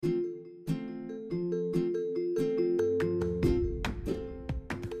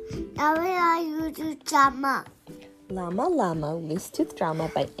YouTube drama. Llama Llama, Loose Tooth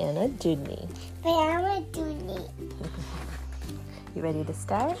Drama by Anna Dewdney. You ready to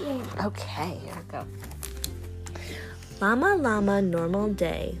start? Yeah. Okay, here we go. Llama Llama, normal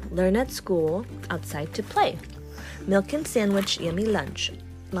day. Learn at school, outside to play. Milk and sandwich, yummy lunch.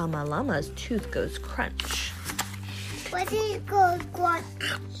 Llama Llama's tooth goes crunch. What did it go crunch?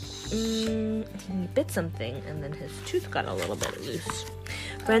 He bit something and then his tooth got a little bit loose.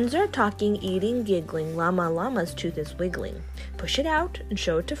 Friends are talking, eating, giggling. Llama Llama's tooth is wiggling. Push it out and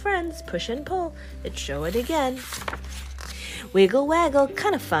show it to friends. Push and pull, it show it again. Wiggle waggle,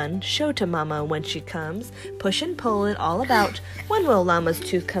 kind of fun. Show to Mama when she comes. Push and pull it all about. When will Llama's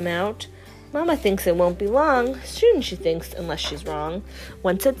tooth come out? Mama thinks it won't be long. Soon, she thinks, unless she's wrong.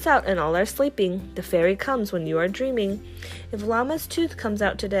 Once it's out and all are sleeping, the fairy comes when you are dreaming. If Llama's tooth comes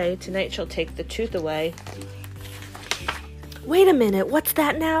out today, tonight she'll take the tooth away. Wait a minute, what's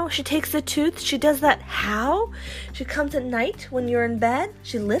that now? She takes the tooth, she does that how? She comes at night when you're in bed,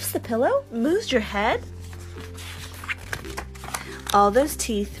 she lifts the pillow, moves your head. All those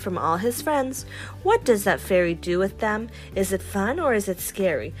teeth from all his friends, what does that fairy do with them? Is it fun or is it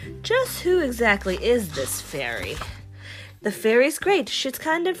scary? Just who exactly is this fairy? The fairy's great, she's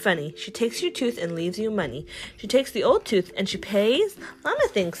kind of funny. She takes your tooth and leaves you money. She takes the old tooth and she pays? Llama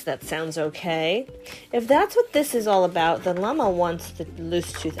thinks that sounds okay. If that's what this is all about, then Llama wants the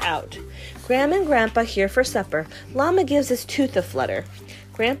loose tooth out. Gram and Grandpa here for supper. Llama gives his tooth a flutter.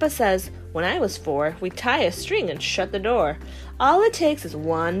 Grandpa says, when I was 4, we tie a string and shut the door. All it takes is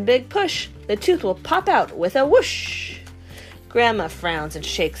one big push. The tooth will pop out with a whoosh. Grandma frowns and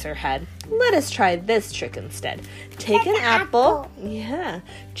shakes her head. Let us try this trick instead. Take an apple. Yeah.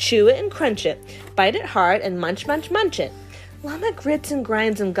 Chew it and crunch it. Bite it hard and munch, munch, munch it. Llama grits and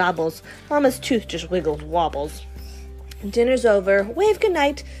grinds and gobbles. Llama's tooth just wiggles, wobbles. Dinner's over. Wave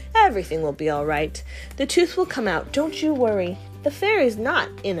goodnight. Everything will be all right. The tooth will come out. Don't you worry. The fairy's not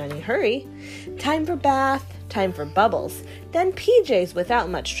in any hurry. Time for bath. Time for bubbles. Then PJs without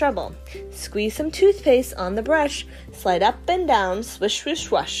much trouble. Squeeze some toothpaste on the brush. Slide up and down. Swish, swish,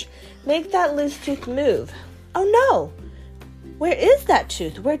 swash. Make that loose tooth move. Oh no! Where is that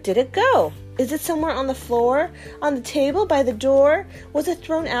tooth? Where did it go? Is it somewhere on the floor? On the table? By the door? Was it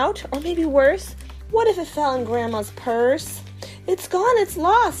thrown out? Or maybe worse? What if it fell in Grandma's purse? It's gone, it's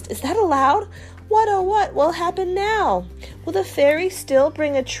lost. Is that allowed? What oh what will happen now? Will the fairy still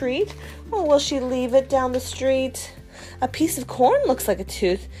bring a treat? Or will she leave it down the street? A piece of corn looks like a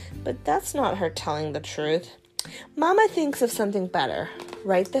tooth, but that's not her telling the truth. Mama thinks of something better.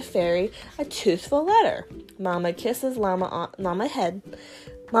 Write the fairy a toothful letter. Mama kisses Llama's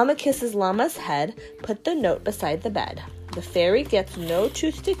head. Put the note beside the bed. The fairy gets no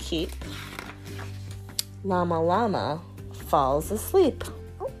tooth to keep. Llama Llama falls asleep.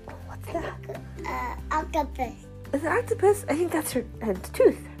 Oh, what's that? Octopus. Is it an octopus? I think that's her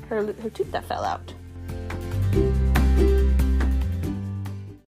tooth. Her tooth that fell out.